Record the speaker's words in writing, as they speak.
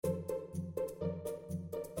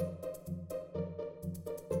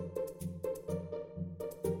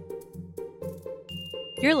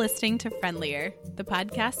You're listening to Friendlier, the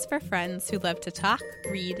podcast for friends who love to talk,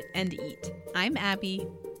 read, and eat. I'm Abby.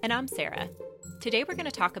 And I'm Sarah. Today we're going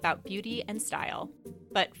to talk about beauty and style.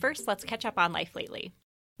 But first, let's catch up on life lately.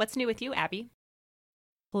 What's new with you, Abby?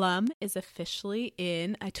 Plum is officially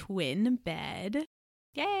in a twin bed.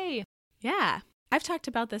 Yay! Yeah. I've talked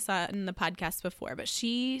about this on the podcast before, but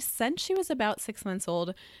she, since she was about 6 months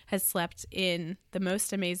old, has slept in the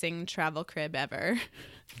most amazing travel crib ever.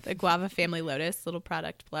 The Guava Family Lotus, little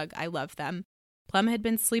product plug. I love them. Plum had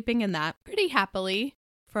been sleeping in that pretty happily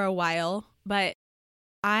for a while, but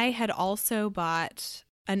I had also bought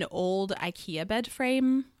an old IKEA bed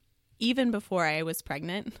frame even before I was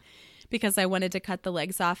pregnant because I wanted to cut the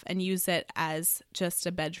legs off and use it as just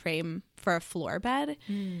a bed frame for a floor bed.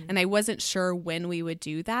 And I wasn't sure when we would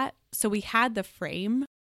do that. So we had the frame,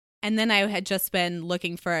 and then I had just been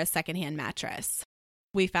looking for a secondhand mattress.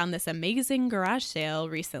 We found this amazing garage sale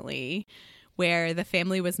recently where the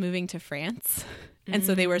family was moving to France. And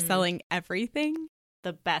so they were selling everything.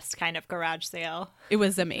 The best kind of garage sale. It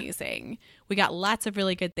was amazing. We got lots of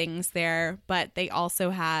really good things there, but they also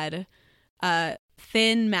had a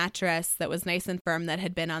thin mattress that was nice and firm that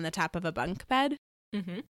had been on the top of a bunk bed.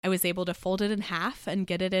 I was able to fold it in half and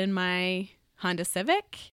get it in my Honda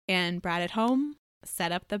Civic and brought it home,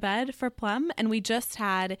 set up the bed for Plum, and we just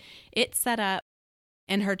had it set up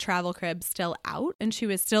and her travel crib still out, and she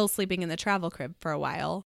was still sleeping in the travel crib for a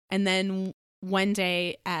while. And then one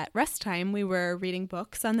day at rest time, we were reading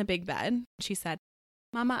books on the big bed. She said,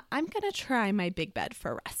 "Mama, I'm going to try my big bed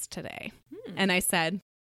for rest today." And I said,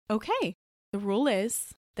 "Okay, the rule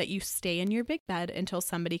is that you stay in your big bed until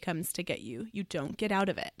somebody comes to get you. You don't get out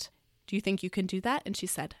of it. Do you think you can do that?" And she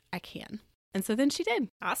said, "I can." And so then she did.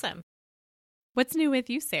 Awesome. What's new with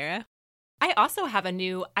you, Sarah? I also have a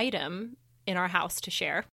new item in our house to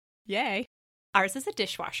share. Yay. Ours is a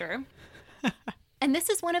dishwasher. And this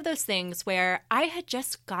is one of those things where I had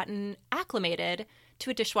just gotten acclimated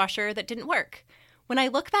to a dishwasher that didn't work. When I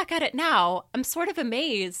look back at it now, I'm sort of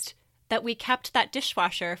amazed that we kept that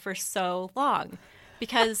dishwasher for so long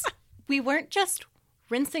because we weren't just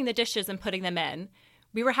rinsing the dishes and putting them in.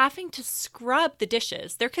 We were having to scrub the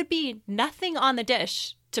dishes. There could be nothing on the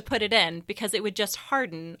dish to put it in because it would just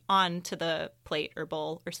harden onto the plate or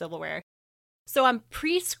bowl or silverware. So I'm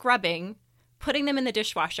pre-scrubbing, putting them in the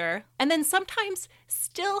dishwasher, and then sometimes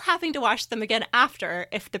still having to wash them again after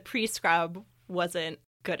if the pre-scrub wasn't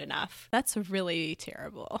good enough. That's really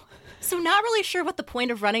terrible. So not really sure what the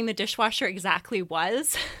point of running the dishwasher exactly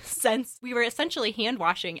was, since we were essentially hand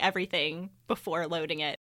washing everything before loading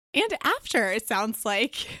it. And after, it sounds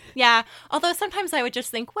like. Yeah, although sometimes I would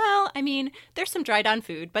just think, well, I mean, there's some dried on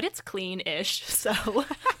food, but it's clean-ish, so.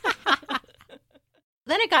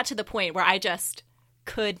 Then it got to the point where I just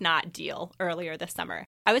could not deal earlier this summer.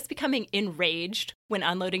 I was becoming enraged when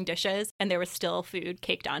unloading dishes and there was still food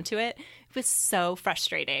caked onto it. It was so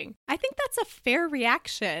frustrating. I think that's a fair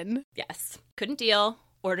reaction. Yes. Couldn't deal.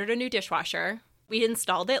 Ordered a new dishwasher. We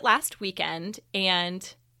installed it last weekend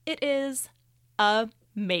and it is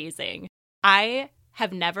amazing. I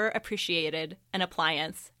have never appreciated an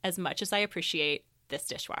appliance as much as I appreciate this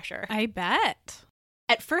dishwasher. I bet.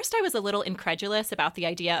 At first, I was a little incredulous about the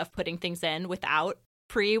idea of putting things in without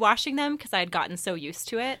pre-washing them because I had gotten so used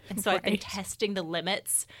to it. And so I've been testing the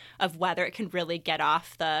limits of whether it can really get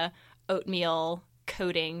off the oatmeal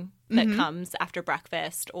coating that comes after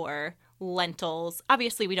breakfast or lentils.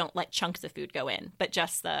 Obviously, we don't let chunks of food go in, but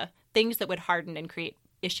just the things that would harden and create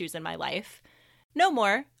issues in my life. No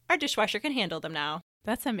more. Our dishwasher can handle them now.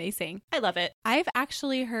 That's amazing. I love it. I've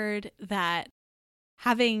actually heard that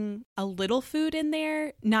having a little food in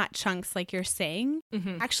there, not chunks like you're saying,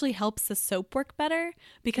 actually helps the soap work better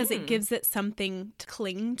because it gives it something to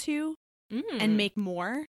cling to and make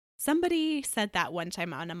more. Somebody said that one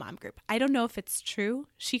time on a mom group. I don't know if it's true.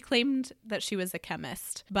 She claimed that she was a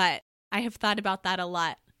chemist, but I have thought about that a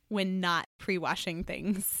lot when not pre-washing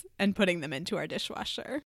things and putting them into our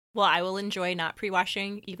dishwasher. Well, I will enjoy not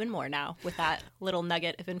pre-washing even more now with that little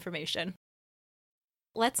nugget of information.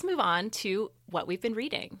 Let's move on to what we've been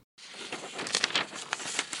reading.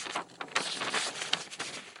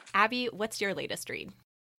 Abby, what's your latest read?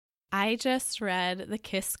 I just read The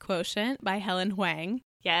Kiss Quotient by Helen Hoang.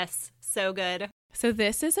 Yes, so good. So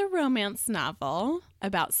this is a romance novel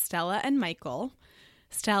about Stella and Michael.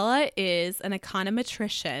 Stella is an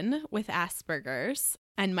econometrician with Asperger's,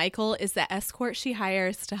 and Michael is the escort she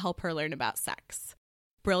hires to help her learn about sex.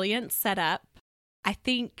 Brilliant setup. I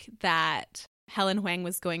think that Helen Hoang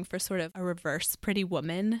was going for sort of a reverse Pretty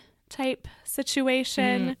Woman type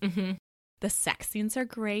situation. The sex scenes are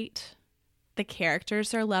great. The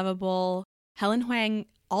characters are lovable. Helen Hoang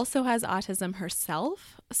also has autism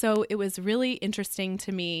herself. So it was really interesting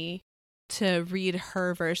to me to read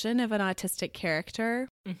her version of an autistic character.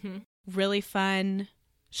 Mm-hmm. Really fun,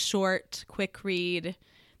 short, quick read.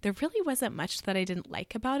 There really wasn't much that I didn't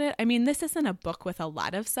like about it. I mean, this isn't a book with a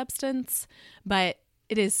lot of substance, but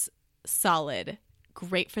it is solid.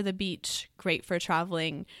 Great for the beach, great for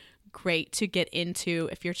traveling, great to get into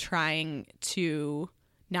if you're trying to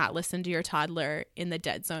not listen to your toddler in the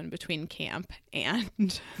dead zone between camp and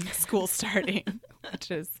school starting, which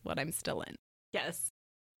is what I'm still in. Yes.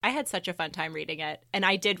 I had such a fun time reading it, and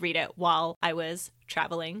I did read it while I was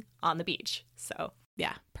traveling on the beach. So,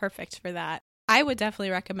 yeah, perfect for that. I would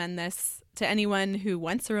definitely recommend this to anyone who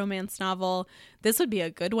wants a romance novel. This would be a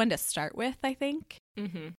good one to start with, I think.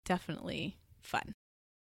 mm-hmm. Definitely fun.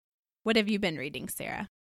 What have you been reading, Sarah?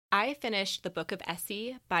 I finished The Book of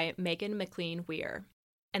Essie by Megan McLean Weir.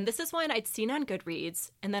 And this is one I'd seen on Goodreads,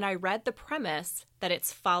 and then I read the premise that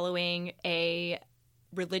it's following a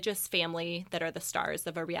religious family that are the stars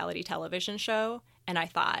of a reality television show, and I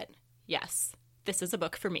thought, yes, this is a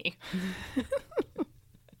book for me.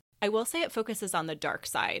 I will say it focuses on the dark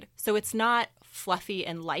side, so it's not fluffy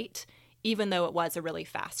and light, even though it was a really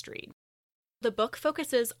fast read. The book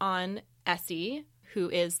focuses on Essie, who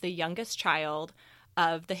is the youngest child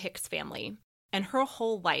of the Hicks family, and her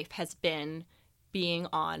whole life has been being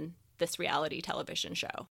on this reality television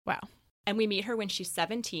show. Wow. And we meet her when she's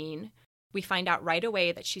 17. We find out right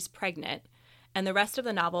away that she's pregnant, and the rest of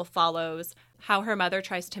the novel follows how her mother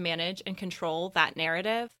tries to manage and control that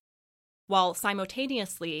narrative, while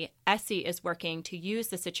simultaneously, Essie is working to use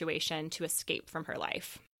the situation to escape from her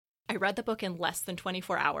life. I read the book in less than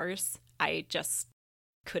 24 hours. I just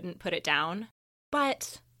couldn't put it down.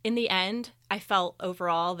 But in the end, I felt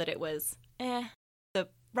overall that it was The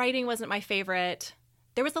writing wasn't my favorite.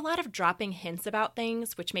 There was a lot of dropping hints about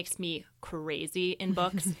things, which makes me crazy in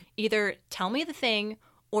books. Either tell me the thing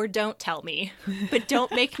or don't tell me, but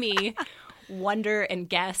don't make me wonder and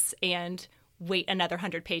guess and wait another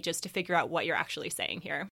 100 pages to figure out what you're actually saying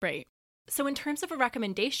here. Right. So in terms of a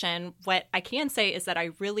recommendation, what I can say is that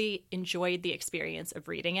I really enjoyed the experience of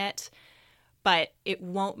reading it, but it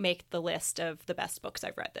won't make the list of the best books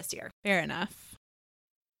I've read this year. Fair enough.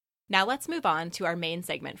 Now let's move on to our main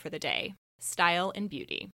segment for the day, Style and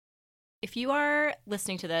Beauty. If you are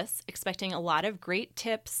listening to this expecting a lot of great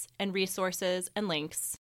tips and resources and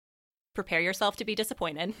links, prepare yourself to be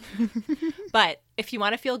disappointed. But if you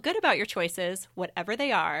want to feel good about your choices, whatever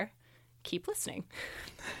they are, keep listening.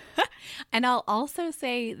 And I'll also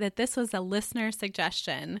say that this was a listener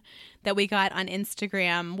suggestion that we got on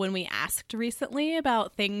Instagram when we asked recently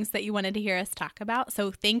about things that you wanted to hear us talk about.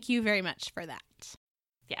 So thank you very much for that.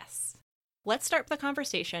 Yes. Let's start the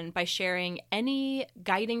conversation by sharing any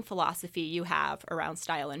guiding philosophy you have around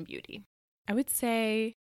style and beauty. I would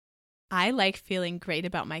say I like feeling great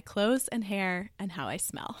about my clothes and hair and how I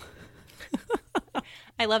smell.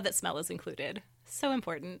 I love that smell is included. So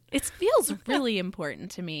important. It feels really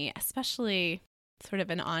important to me, especially sort of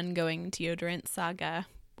an ongoing deodorant saga,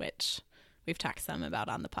 which we've talked some about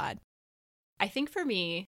on the pod. I think for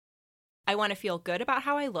me, I want to feel good about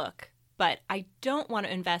how I look, but I don't want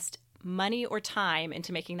to invest money or time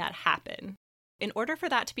into making that happen. In order for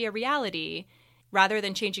that to be a reality, rather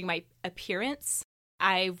than changing my appearance,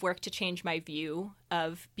 I've worked to change my view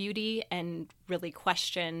of beauty and really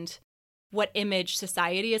questioned what image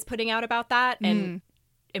society is putting out about that and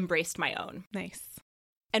embraced my own. Nice.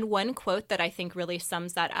 And one quote that I think really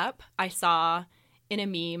sums that up, I saw in a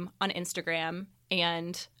meme on Instagram,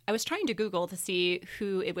 and I was trying to Google to see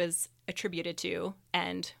who it was attributed to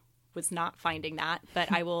and was not finding that, but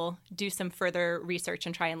I will do some further research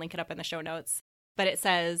and try and link it up in the show notes. But it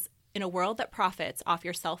says, in a world that profits off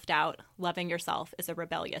your self-doubt, loving yourself is a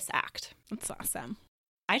rebellious act. That's awesome.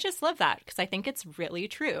 I just love that because I think it's really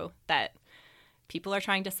true that people are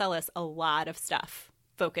trying to sell us a lot of stuff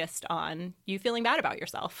focused on you feeling bad about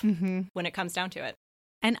yourself when it comes down to it.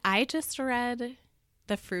 And I just read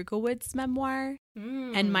the Frugalwoods memoir,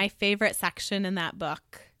 and my favorite section in that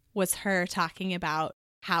book was her talking about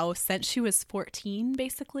how since she was 14,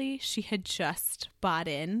 basically, she had just bought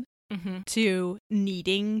in to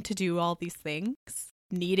needing to do all these things,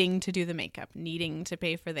 needing to do the makeup, needing to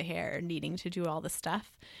pay for the hair, needing to do all the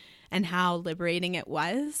stuff, and how liberating it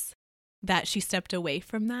was that she stepped away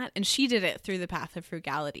from that. And she did it through the path of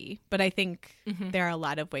frugality. But I think there are a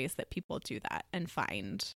lot of ways that people do that and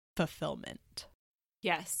find fulfillment.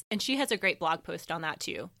 Yes. And she has a great blog post on that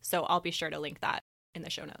too. So I'll be sure to link that in the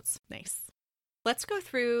show notes. Nice. Let's go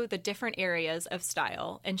through the different areas of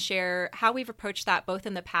style and share how we've approached that both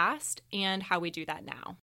in the past and how we do that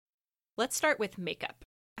now. Let's start with makeup.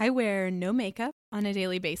 I wear no makeup on a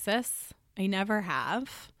daily basis. I never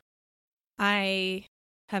have. I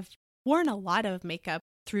have worn a lot of makeup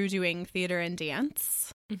through doing theater and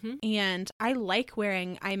dance. Mm-hmm. And I like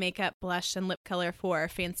wearing eye makeup, blush, and lip color for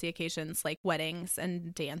fancy occasions like weddings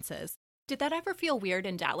and dances. Did that ever feel weird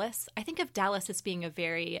in Dallas? I think of Dallas as being a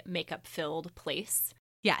very makeup-filled place.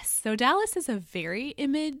 Yes. So Dallas is a very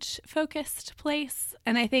image-focused place.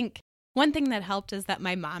 And I think one thing that helped is that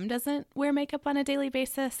my mom doesn't wear makeup on a daily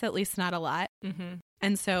basis, at least not a lot. Mm-hmm.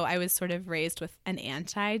 And so I was sort of raised with an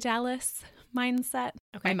anti-Dallas mindset.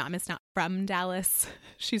 Okay. My mom is not from Dallas.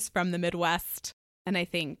 She's from the Midwest. And I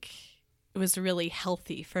think it was really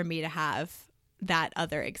healthy for me to have that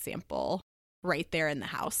other example right there in the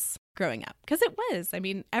house growing up. Because it was. I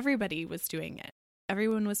mean, everybody was doing it.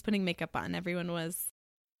 Everyone was putting makeup on. Everyone was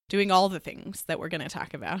doing all the things that we're going to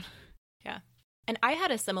talk about. Yeah. And I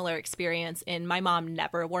had a similar experience in my mom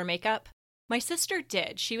never wore makeup. My sister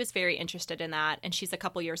did. She was very interested in that, and she's a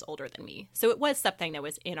couple years older than me. So it was something that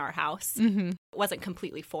was in our house. Mm-hmm. It wasn't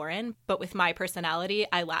completely foreign, but with my personality,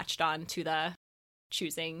 I latched on to the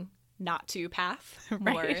choosing not to path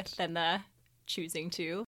more Right. than the choosing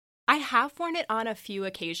to. I have worn it on a few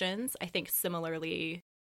occasions, I think similarly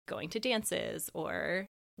going to dances or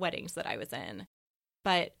weddings that I was in.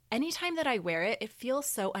 But anytime that I wear it, it feels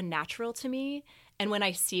so unnatural to me. And when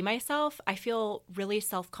I see myself, I feel really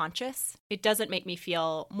self-conscious. It doesn't make me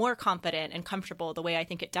feel more confident and comfortable the way I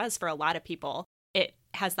think it does for a lot of people. It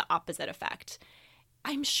has the opposite effect.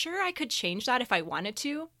 I'm sure I could change that if I wanted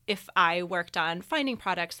to, if I worked on finding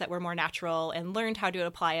products that were more natural and learned how to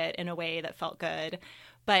apply it in a way that felt good.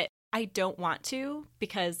 But I don't want to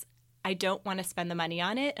because I don't want to spend the money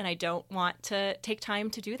on it, and I don't want to take time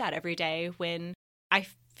to do that every day when I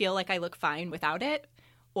feel like I look fine without it.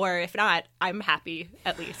 Or if not, I'm happy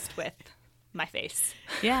at least with my face.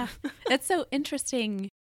 Yeah. That's so interesting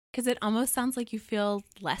because it almost sounds like you feel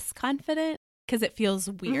less confident because it feels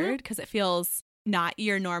weird, because it feels not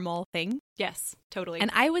your normal thing. Yes, totally. And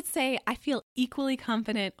I would say I feel equally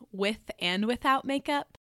confident with and without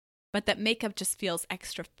makeup, but that makeup just feels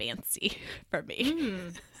extra fancy for me.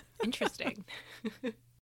 Interesting.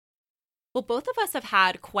 Well, both of us have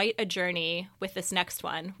had quite a journey with this next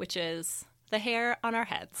one, which is the hair on our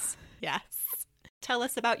heads. Yes. Tell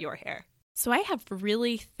us about your hair. So I have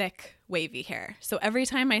really thick, wavy hair. So every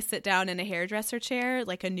time I sit down in a hairdresser chair,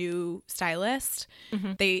 like a new stylist,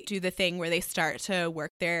 they do the thing where they start to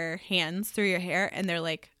work their hands through your hair and they're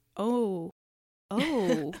like, oh,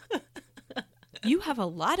 you have a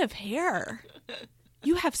lot of hair.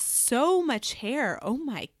 You have so much hair. Oh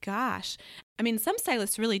my gosh. I mean, some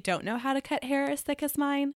stylists really don't know how to cut hair as thick as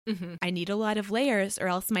mine. Mm-hmm. I need a lot of layers or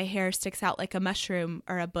else my hair sticks out like a mushroom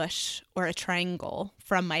or a bush or a triangle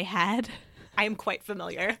from my head. I am quite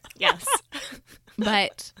familiar. Yes.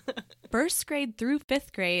 But first grade through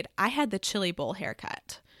fifth grade, I had the chili bowl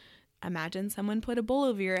haircut. Imagine someone put a bowl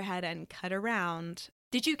over your head and cut around.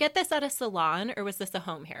 Did you get this at a salon or was this a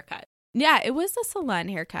home haircut? Yeah, it was a salon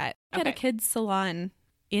haircut. I had a Okay. kid's salon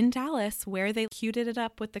in Dallas where they cuted it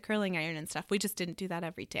up with the curling iron and stuff. We just didn't do that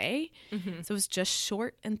every day. Mm-hmm. So it was just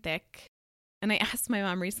short and thick. And I asked my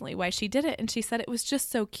mom recently why she did it, and she said it was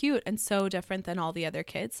just so cute and so different than all the other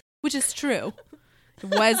kids, which is true. It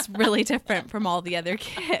was really different from all the other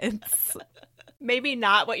kids. Maybe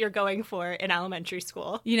not what you're going for in elementary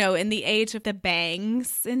school. You know, in the age of the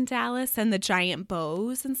bangs in Dallas and the giant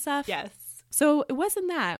bows and stuff. Yes. So it wasn't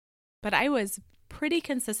that. But I was pretty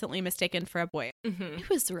consistently mistaken for a boy. Mm-hmm. It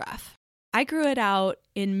was rough. I grew it out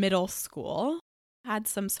in middle school. Had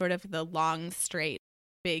some sort of the long, straight,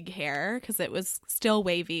 big hair because it was still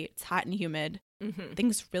wavy. It's hot and humid. Mm-hmm.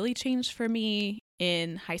 Things really changed for me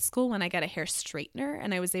in high school when I got a hair straightener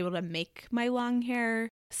and I was able to make my long hair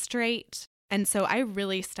straight. And so I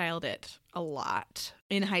really styled it a lot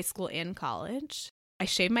in high school and college. I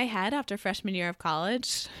shaved my head after freshman year of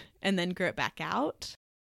college and then grew it back out.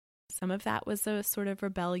 Some of that was a sort of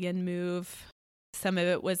rebellion move. Some of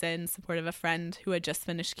it was in support of a friend who had just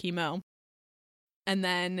finished chemo. And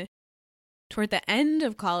then toward the end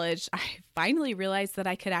of college, I finally realized that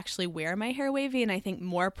I could actually wear my hair wavy, and I think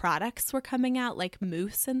more products were coming out, like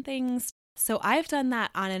mousse and things. So I've done that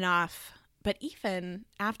on and off. But even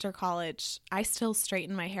after college, I still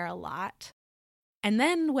straighten my hair a lot. And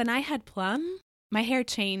then when I had Plum, my hair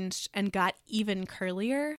changed and got even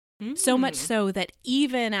curlier. So much so that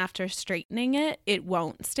even after straightening it, it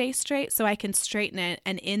won't stay straight. So I can straighten it,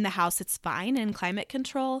 and in the house, it's fine in climate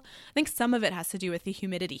control. I think some of it has to do with the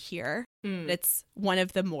humidity here. It's one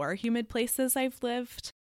of the more humid places I've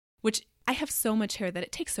lived, which I have so much hair that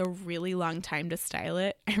it takes a really long time to style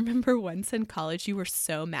it. I remember once in college, you were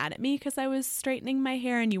so mad at me because I was straightening my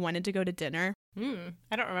hair and you wanted to go to dinner.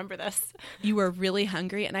 I don't remember this. You were really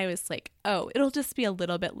hungry and I was like, oh, it'll just be a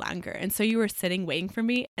little bit longer. And so you were sitting waiting for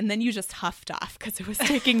me and then you just huffed off because it was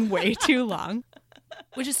taking way too long,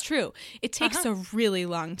 which is true. It takes a really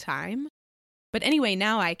long time. But anyway,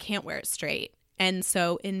 now I can't wear it straight. And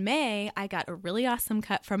so in May, I got a really awesome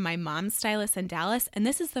cut from my mom's stylist in Dallas. And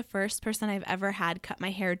this is the first person I've ever had cut my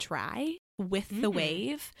hair dry with the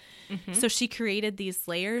wave. So she created these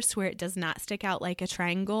layers where it does not stick out like a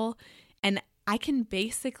triangle. And I can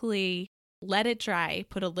basically let it dry,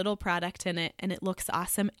 put a little product in it, and it looks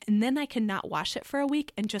awesome. And then I can not wash it for a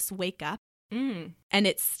week and just wake up. And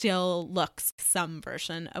it still looks some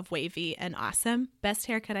version of wavy and awesome. Best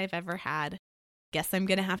haircut I've ever had. Guess I'm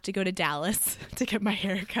going to have to go to Dallas to get my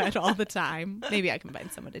hair cut all the time. Maybe I can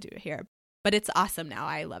find someone to do it here. But it's awesome now.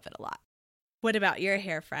 I love it a lot. What about your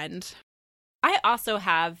hair, friend? I also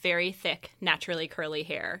have very thick, naturally curly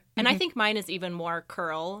hair. And I think mine is even more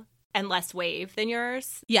curl and less wave than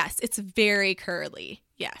yours. Yes, it's very curly.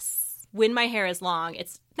 Yes. When my hair is long,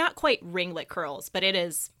 it's not quite ringlet curls, but it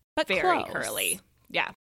is very curly.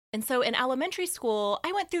 Yeah. And so in elementary school,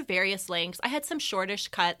 I went through various lengths. I had some shortish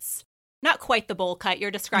cuts. Not quite the bowl cut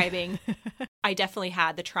you're describing. I definitely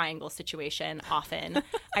had the triangle situation often.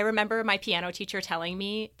 I remember my piano teacher telling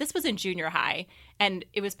me, this was in junior high, and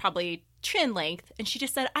it was probably chin length. And she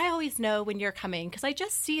just said, I always know when you're coming because I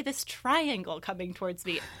just see this triangle coming towards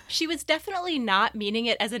me. She was definitely not meaning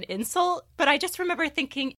it as an insult, but I just remember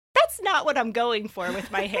thinking, that's not what I'm going for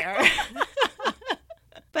with my hair.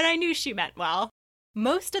 But I knew she meant well.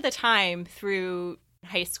 Most of the time through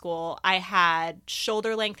high school, I had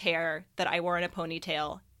shoulder length hair that I wore in a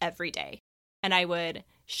ponytail every day. And I would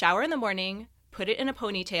shower in the morning, put it in a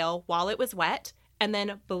ponytail while it was wet, and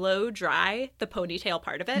then blow dry the ponytail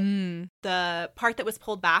part of it. The part that was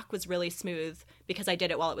pulled back was really smooth because I did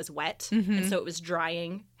it while it was wet. And so it was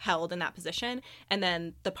drying, held in that position. And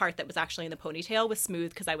then the part that was actually in the ponytail was smooth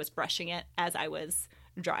because I was brushing it as I was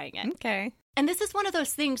drying it. Okay. And this is one of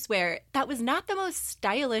those things where that was not the most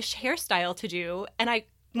stylish hairstyle to do. And I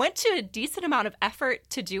went to a decent amount of effort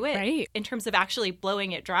to do it in terms of actually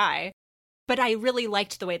blowing it dry. But I really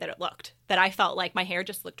liked the way that it looked, that I felt like my hair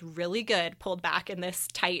just looked really good pulled back in this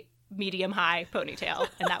tight, medium-high ponytail.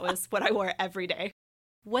 And that was what I wore every day.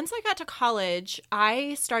 Once I got to college,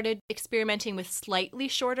 I started experimenting with slightly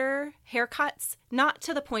shorter haircuts, not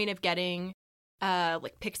to the point of getting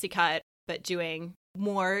like pixie cut, but doing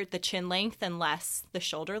more the chin length and less the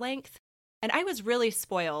shoulder length. And I was really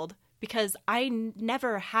spoiled because I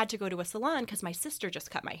never had to go to a salon because my sister just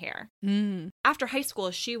cut my hair. After high school,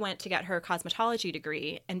 she went to get her cosmetology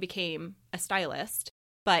degree and became a stylist.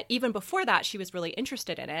 But even before that, she was really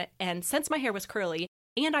interested in it. And since my hair was curly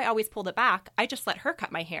and I always pulled it back, I just let her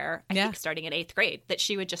cut my hair, I think starting in 8th grade, that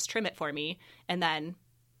she would just trim it for me. And then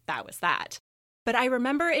that was that. But I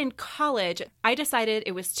remember in college, I decided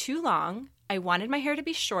it was too long. I wanted my hair to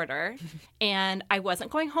be shorter, and I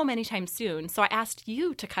wasn't going home anytime soon, so I asked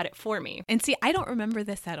you to cut it for me. And see, I don't remember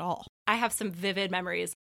this at all. I have some vivid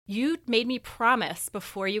memories. You made me promise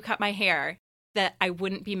before you cut my hair that I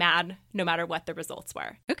wouldn't be mad no matter what the results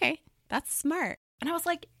were. Okay, that's smart. And I was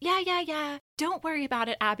like, yeah. Don't worry about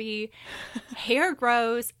it, Abby. Hair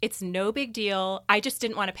grows. It's no big deal. I just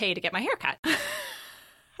didn't want to pay to get my hair cut.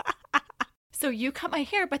 So you cut my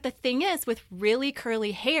hair, but the thing is, with really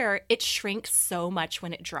curly hair, it shrinks so much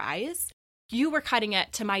when it dries. You were cutting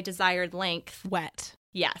it to my desired length. Wet.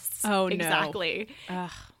 Yes. Oh, no. Exactly.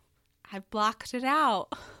 Ugh, I blocked it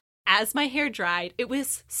out. As my hair dried, it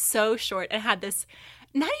was so short and had this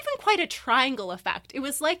not even quite a triangle effect. It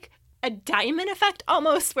was like a diamond effect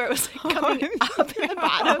almost, where it was like coming up in the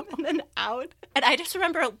bottom and then out. And I just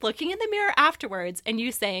remember looking in the mirror afterwards and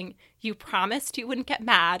you saying, you promised you wouldn't get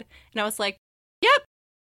mad. And I was like, yep,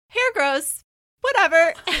 hair grows,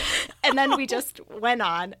 whatever. And then we just went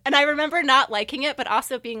on. And I remember not liking it, but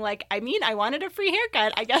also being like, I mean, I wanted a free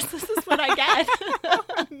haircut. I guess this is what I get.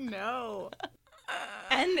 Oh, no.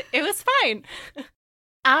 And it was fine.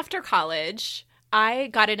 After college, I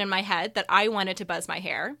got it in my head that I wanted to buzz my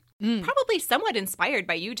hair. Probably somewhat inspired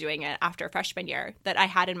by you doing it after freshman year, that I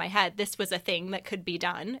had in my head this was a thing that could be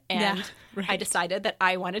done. And I decided that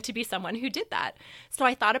I wanted to be someone who did that. So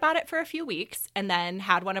I thought about it for a few weeks and then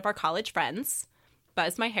had one of our college friends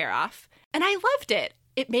buzz my hair off. And I loved it.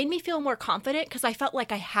 It made me feel more confident because I felt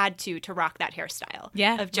like I had to rock that hairstyle.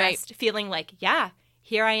 Yeah. Of just feeling like, yeah,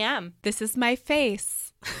 here I am. This is my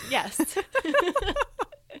face. Yes.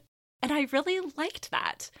 And I really liked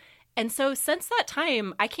that. And so since that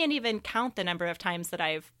time, I can't even count the number of times that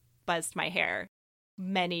I've buzzed my hair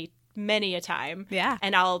many, many a time. Yeah.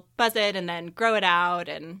 And I'll buzz it and then grow it out.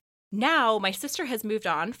 And now my sister has moved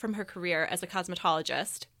on from her career as a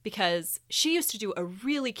cosmetologist because she used to do a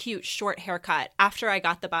really cute short haircut after I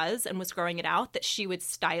got the buzz and was growing it out, that she would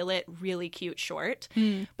style it really cute short.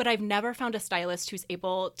 But I've never found a stylist who's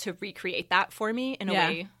able to recreate that for me in a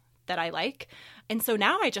way that I like. And so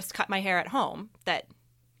now I just cut my hair at home, that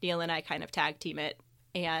Neil and I kind of tag team it.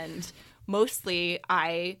 And mostly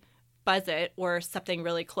I buzz it or something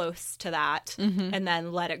really close to that and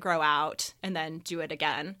then let it grow out and then do it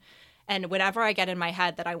again. And whenever I get in my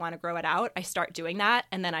head that I want to grow it out, I start doing that.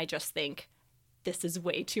 And then I just think, this is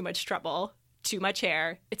way too much trouble, too much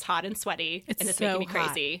hair. It's hot and sweaty and it's so making me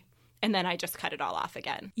crazy. And then I just cut it all off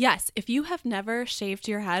again. Yes. If you have never shaved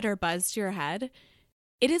your head or buzzed your head,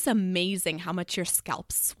 it is amazing how much your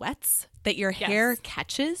scalp sweats, that your hair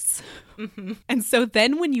catches. And so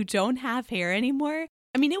then when you don't have hair anymore,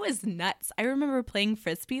 I mean, it was nuts. I remember playing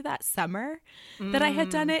Frisbee that summer that I had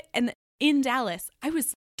done it. And in Dallas, I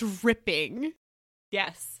was dripping.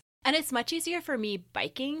 Yes. And it's much easier for me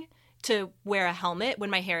biking to wear a helmet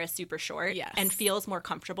when my hair is super short and feels more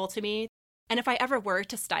comfortable to me. And if I ever were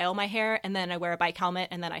to style my hair and then I wear a bike helmet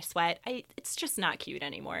and then I sweat, it's just not cute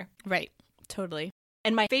anymore. Right. Totally.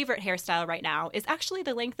 And my favorite hairstyle right now is actually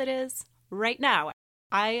the length it is right now.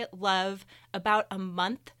 I love about a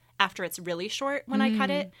month after it's really short when I cut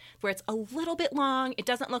it, where it's a little bit long. It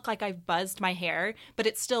doesn't look like I've buzzed my hair, but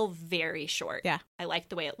it's still very short. Yeah. I like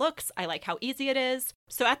the way it looks. I like how easy it is.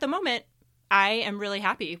 So at the moment, I am really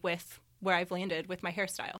happy with where I've landed with my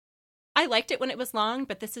hairstyle. I liked it when it was long,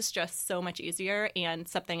 but this is just so much easier and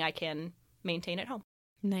something I can maintain at home.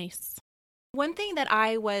 Nice. One thing that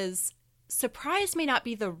I was surprised may not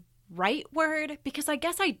be the right word, because I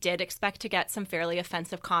guess I did expect to get some fairly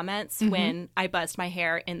offensive comments when I buzzed my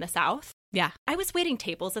hair in the South. Yeah. I was waiting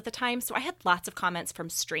tables at the time, so I had lots of comments from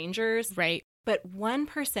strangers. Right. But one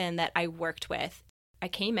person that I worked with, I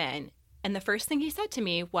came in, and the first thing he said to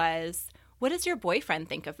me was, "What does your boyfriend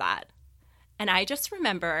think of that?" And I just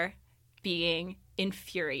remember being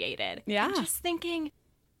infuriated. Yeah. And just thinking,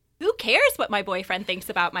 who cares what my boyfriend thinks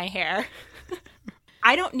about my hair?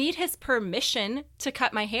 I don't need his permission to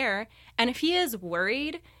cut my hair. And if he is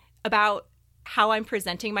worried about how I'm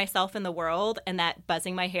presenting myself in the world and that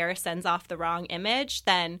buzzing my hair sends off the wrong image,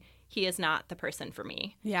 then he is not the person for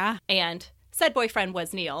me. Yeah. And said boyfriend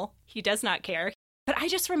was Neil. He does not care. But I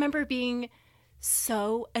just remember being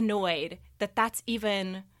so annoyed that that's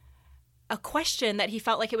even a question that he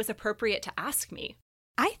felt like it was appropriate to ask me.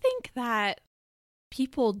 I think that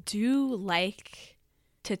people do like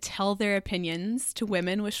to tell their opinions to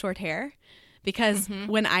women with short hair, because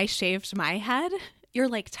when I shaved my head, you're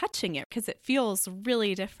like touching it because it feels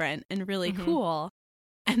really different and really cool.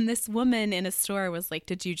 And this woman in a store was like,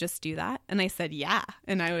 "Did you just do that?" And I said, "Yeah."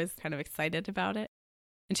 And I was kind of excited about it.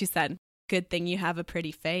 And she said, "Good thing you have a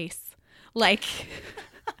pretty face." Like,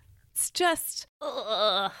 it's just,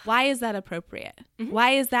 why is that appropriate?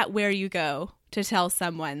 Why is that where you go to tell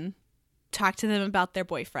someone, talk to them about their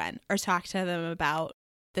boyfriend or talk to them about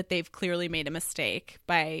that they've clearly made a mistake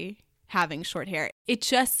by having short hair? It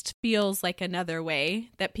just feels like another way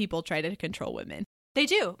that people try to control women. They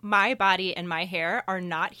do. My body and my hair are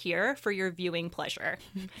not here for your viewing pleasure.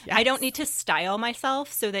 Yes. I don't need to style myself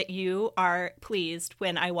so that you are pleased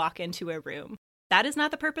when I walk into a room. That is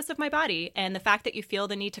not the purpose of my body. And the fact that you feel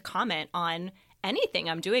the need to comment on anything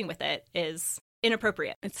I'm doing with it is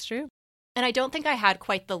inappropriate. It's true. And I don't think I had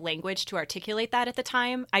quite the language to articulate that at the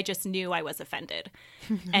time. I just knew I was offended.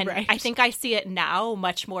 And Right. I think I see it now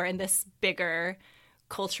much more in this bigger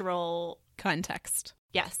cultural context.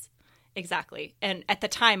 Yes, exactly. And at the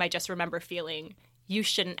time, I just remember feeling, you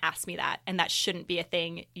shouldn't ask me that. And that shouldn't be a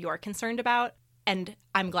thing you're concerned about. And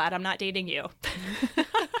I'm glad I'm not dating you.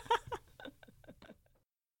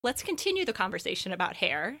 Let's continue the conversation about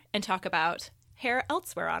hair and talk about hair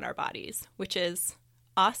elsewhere on our bodies, which is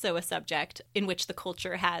also a subject in which the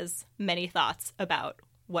culture has many thoughts about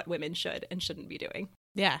what women should and shouldn't be doing.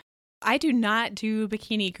 Yeah. I do not do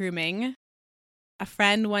bikini grooming. A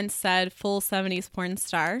friend once said full 70s porn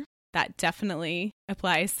star. That definitely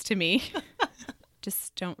applies to me.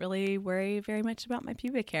 Just don't really worry very much about my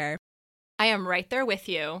pubic hair. I am right there with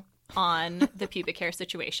you on the pubic hair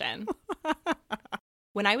situation.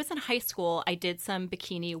 When I was in high school, I did some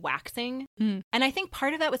bikini waxing. And I think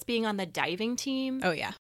part of that was being on the diving team. Oh,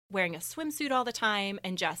 yeah. Wearing a swimsuit all the time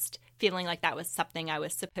and just feeling like that was something I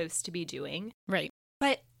was supposed to be doing. Right.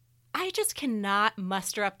 But I just cannot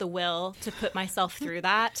muster up the will to put myself through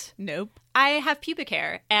that. Nope. I have pubic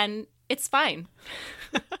hair and it's fine.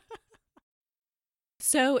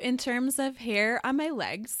 So in terms of hair on my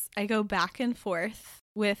legs, I go back and forth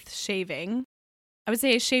with shaving. I would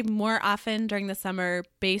say I shave more often during the summer,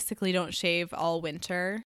 basically don't shave all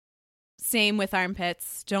winter. Same with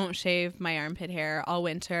armpits, don't shave my armpit hair all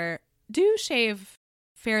winter. Do shave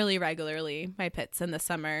fairly regularly my pits in the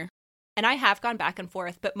summer. And I have gone back and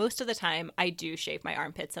forth, but most of the time I do shave my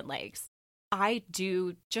armpits and legs. I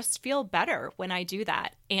do just feel better when I do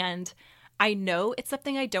that. And I know it's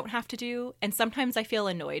something I don't have to do. And sometimes I feel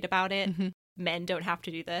annoyed about it. Mm-hmm. Men don't have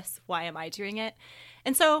to do this. Why am I doing it?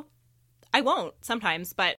 And so I won't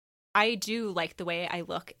sometimes, but I do like the way I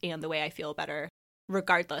look and the way I feel better,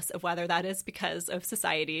 regardless of whether that is because of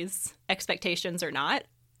society's expectations or not.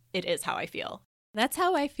 It is how I feel. That's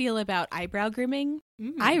how I feel about eyebrow grooming.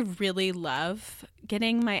 I really love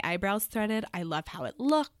getting my eyebrows threaded. I love how it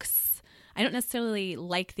looks. I don't necessarily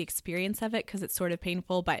like the experience of it because it's sort of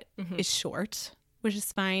painful, but it's short, which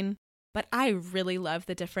is fine. But I really love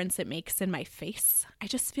the difference it makes in my face. I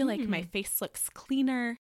just feel like my face looks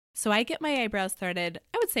cleaner. So I get my eyebrows threaded,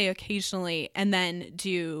 I would say occasionally, and then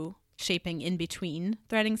do shaping in between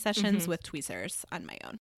threading sessions with tweezers on my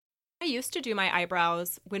own. I used to do my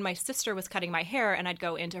eyebrows when my sister was cutting my hair and I'd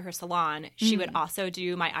go into her salon. She would also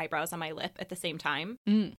do my eyebrows on my lip at the same time.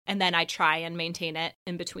 And then I'd try and maintain it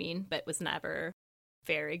in between, but was never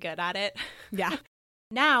very good at it. Yeah.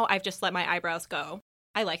 Now I've just let my eyebrows go.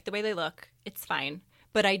 I like the way they look. It's fine.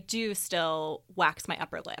 But I do still wax my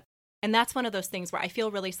upper lip. And that's one of those things where I feel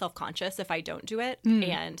really self-conscious if I don't do it.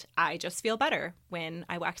 And I just feel better when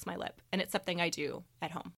I wax my lip. And it's something I do at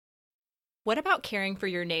home. What about caring for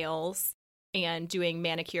your nails and doing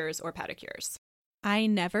manicures or pedicures? I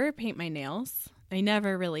never paint my nails. I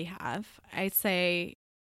never really have. I'd say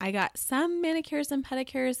I got some manicures and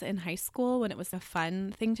pedicures in high school when it was a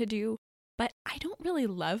fun thing to do, but I don't really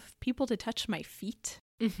love people to touch my feet.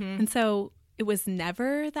 And so it was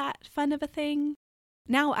never that fun of a thing.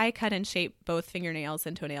 Now I cut and shape both fingernails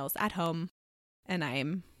and toenails at home, and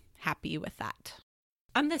I'm happy with that.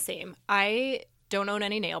 I'm the same. I don't own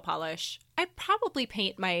any nail polish. I probably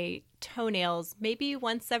paint my toenails maybe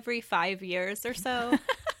once every 5 years or so.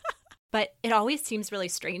 But it always seems really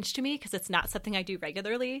strange to me because it's not something I do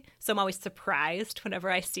regularly. So I'm always surprised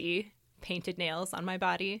whenever I see painted nails on my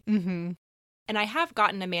body. And I have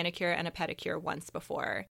gotten a manicure and a pedicure once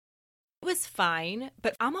before. It was fine,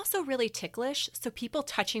 but I'm also really ticklish. So people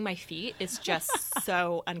touching my feet is just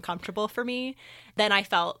so uncomfortable for me. Then I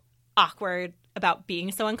felt awkward about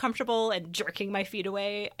being so uncomfortable and jerking my feet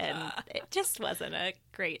away, and it just wasn't a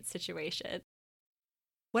great situation.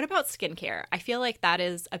 What about skincare? I feel like that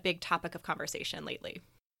is a big topic of conversation lately.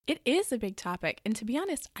 It is a big topic, and to be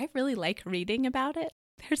honest, I really like reading about it.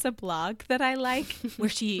 There's a blog that I like where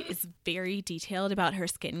she is very detailed about her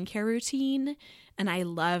skincare routine, and I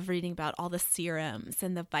love reading about all the serums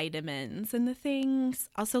and the vitamins and the things.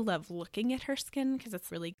 Also love looking at her skin because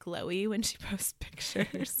it's really glowy when she posts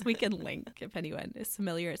pictures. We can link if anyone is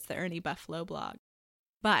familiar. It's the Ernie Buffalo blog.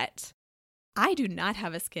 But I do not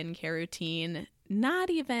have a skincare routine,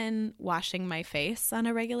 not even washing my face on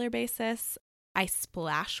a regular basis. I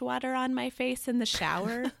splash water on my face in the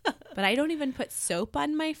shower, but I don't even put soap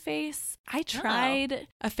on my face. I tried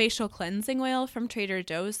a facial cleansing oil from Trader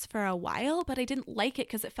Joe's for a while, but I didn't like it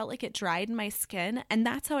because it felt like it dried my skin. And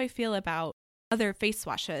that's how I feel about other face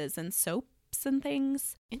washes and soaps and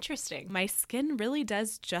things. Interesting. My skin really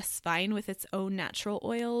does just fine with its own natural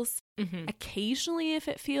oils. Occasionally, if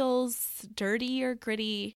it feels dirty or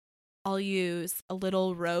gritty, I'll use a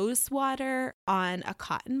little rose water on a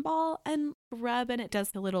cotton ball and rub, and it does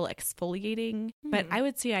a little exfoliating. But I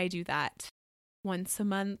would say I do that once a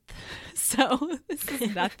month. So this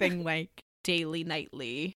is nothing like daily,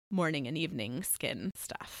 nightly, morning and evening skin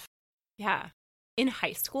stuff. Yeah. In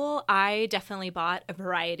high school, I definitely bought a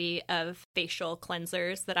variety of facial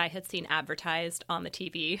cleansers that I had seen advertised on the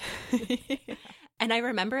TV. And I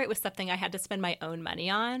remember it was something I had to spend my own money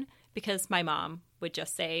on because my mom would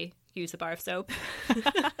just say, use a bar of soap.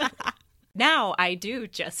 Now I do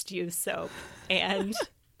just use soap, and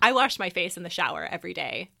I wash my face in the shower every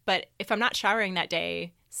day. But if I'm not showering that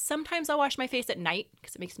day, sometimes I'll wash my face at night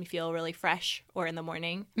because it makes me feel really fresh, or in the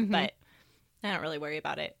morning. But I don't really worry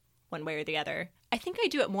about it one way or the other. I think I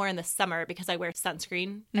do it more in the summer because I wear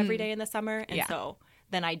sunscreen every day in the summer. And so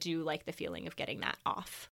then I do like the feeling of getting that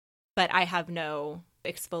off. But I have no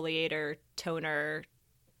exfoliator, toner,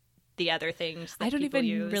 the other things that I don't even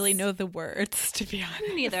use. Really know the words, to be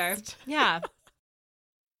honest. Neither. Yeah.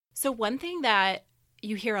 So one thing that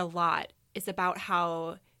you hear a lot is about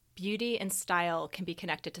how beauty and style can be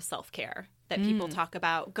connected to self-care. That people talk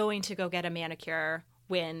about going to go get a manicure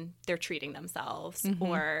when they're treating themselves Mm-hmm.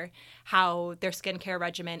 or how their skincare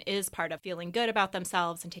regimen is part of feeling good about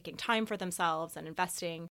themselves and taking time for themselves and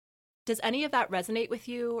investing. Does any of that resonate with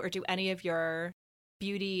you, or do any of your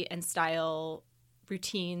beauty and style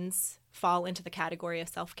routines fall into the category of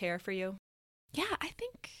self-care for you? Yeah, I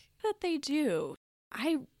think that they do.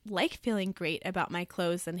 I like feeling great about my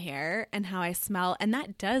clothes and hair and how I smell, and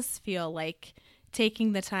that does feel like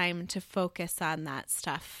taking the time to focus on that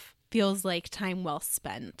stuff feels like time well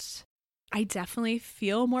spent. I definitely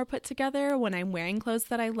feel more put together when I'm wearing clothes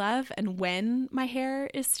that I love and when my hair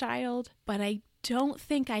is styled, but I don't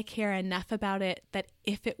think I care enough about it that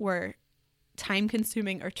if it were time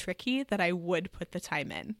consuming or tricky that I would put the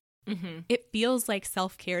time in. Mm-hmm. It feels like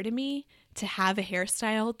self-care to me to have a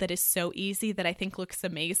hairstyle that is so easy that I think looks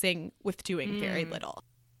amazing with doing very little.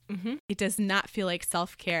 Mm-hmm. It does not feel like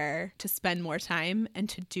self-care to spend more time and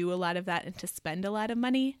to do a lot of that and to spend a lot of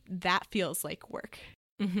money. That feels like work.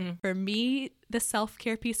 Mm-hmm. For me, the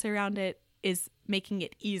self-care piece around it is making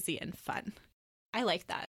it easy and fun. I like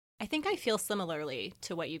that. I think I feel similarly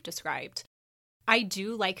to what you've described. I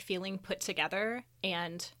do like feeling put together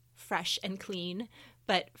and fresh and clean,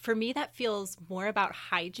 but for me that feels more about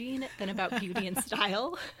hygiene than about beauty and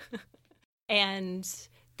style. And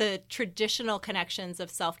the traditional connections of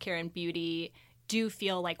self-care and beauty do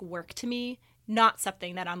feel like work to me, not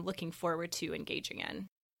something that I'm looking forward to engaging in.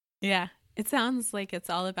 Yeah, it sounds like it's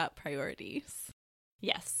all about priorities.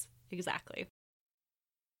 Yes, exactly.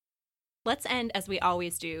 Let's end, as we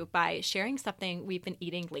always do, by sharing something we've been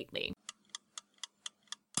eating lately.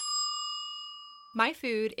 My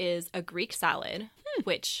food is a Greek salad,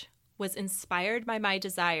 which was inspired by my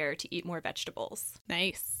desire to eat more vegetables.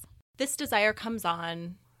 Nice. This desire comes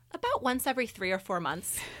on about once every 3 or 4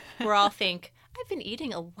 months, where I'll think, I've been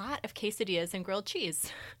eating a lot of quesadillas and grilled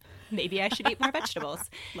cheese. Maybe I should eat more vegetables.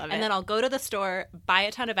 Love it. And then I'll go to the store, buy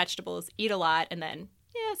a ton of vegetables, eat a lot, and then,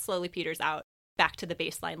 it slowly peters out back to the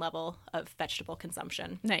baseline level of vegetable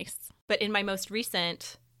consumption. Nice. But in my most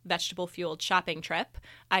recent vegetable-fueled shopping trip,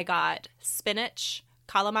 I got spinach,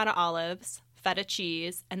 Kalamata olives, feta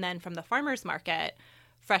cheese, and then from the farmer's market,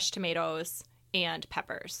 fresh tomatoes and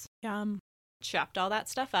peppers. Yum. Chopped all that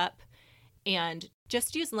stuff up and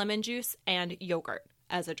just used lemon juice and yogurt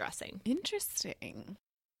as a dressing. Interesting.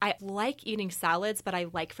 I like eating salads, but I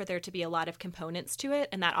like for there to be a lot of components to it,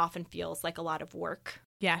 and that often feels like a lot of work.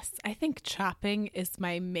 Yes, I think chopping is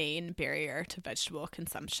my main barrier to vegetable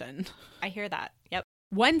consumption. I hear that. Yep.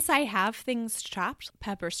 Once I have things chopped,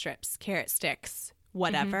 pepper strips, carrot sticks,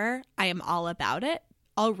 whatever, I am all about it.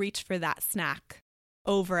 I'll reach for that snack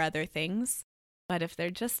over other things. But if they're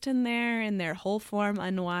just in there in their whole form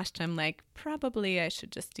unwashed, I'm like, probably I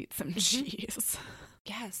should just eat some cheese.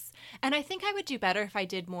 Yes. And I think I would do better if I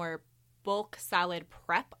did more bulk salad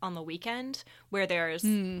prep on the weekend, where there's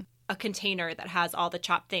a container that has all the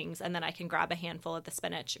chopped things, and then I can grab a handful of the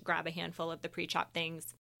spinach, grab a handful of the pre-chopped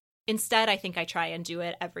things. Instead, I think I try and do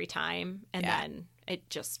it every time, and then it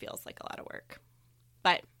just feels like a lot of work.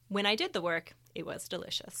 But when I did the work, it was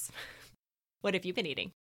delicious. What have you been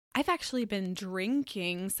eating? I've actually been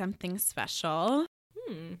drinking something special.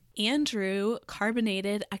 Andrew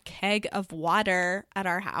carbonated a keg of water at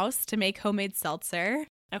our house to make homemade seltzer.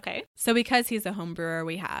 Okay. So because he's a home brewer,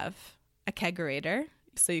 we have a kegerator.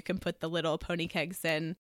 So you can put the little pony kegs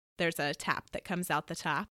in. There's a tap that comes out the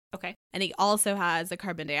top. Okay. And he also has a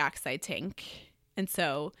carbon dioxide tank. And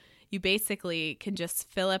so you basically can just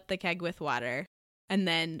fill up the keg with water and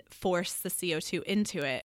then force the CO2 into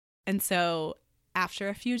it. And so after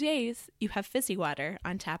a few days, you have fizzy water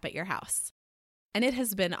on tap at your house. And it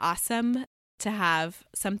has been awesome to have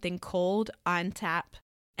something cold on tap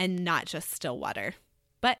and not just still water,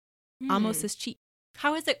 but almost as cheap.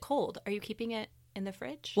 How is it cold? Are you keeping it in the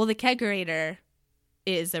fridge? Well, the kegerator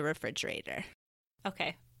is a refrigerator.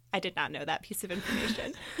 Okay. I did not know that piece of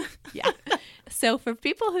information. Yeah. So for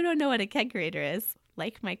people who don't know what a kegerator is,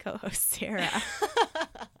 like my co-host Sarah,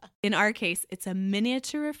 in our case, it's a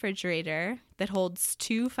miniature refrigerator that holds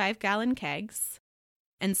 2 5-gallon kegs.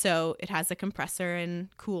 And so it has a compressor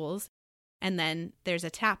and cools. And then there's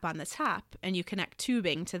a tap on the top, and you connect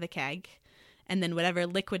tubing to the keg. And then whatever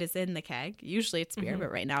liquid is in the keg, usually it's beer,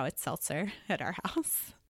 but right now it's seltzer at our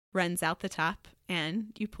house, runs out the top,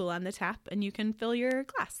 and you pull on the tap, and you can fill your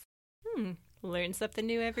glass. Learn something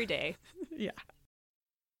new every day. Yeah.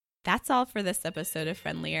 That's all for this episode of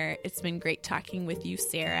Friendlier. It's been great talking with you,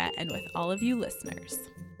 Sarah, and with all of you listeners.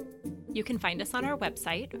 You can find us on our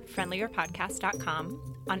website, friendlierpodcast.com,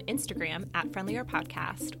 on Instagram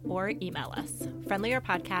 @friendlierpodcast, or email us,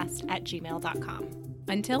 friendlierpodcast@gmail.com.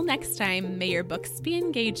 Until next time, may your books be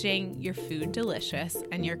engaging, your food delicious,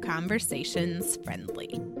 and your conversations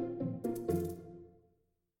friendly.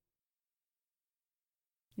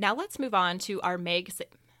 Now let's move on to our I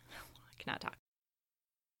cannot talk.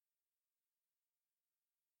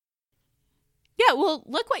 Yeah, well,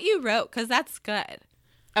 look what you wrote, because that's good.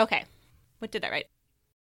 Okay. What did I write?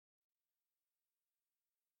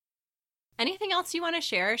 Anything else you want to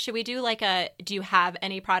share? Should we do do you have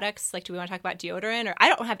any products? Like, do we want to talk about deodorant? Or I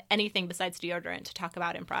don't have anything besides deodorant to talk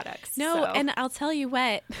about in products. No, so. And I'll tell you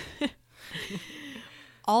what.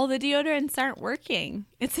 All the deodorants aren't working.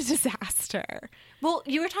 It's a disaster. Well,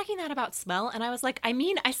 you were talking that about smell, and I was like, I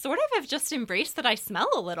mean, I sort of have just embraced that I smell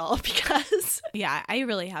a little because... Yeah, I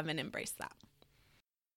really haven't embraced that.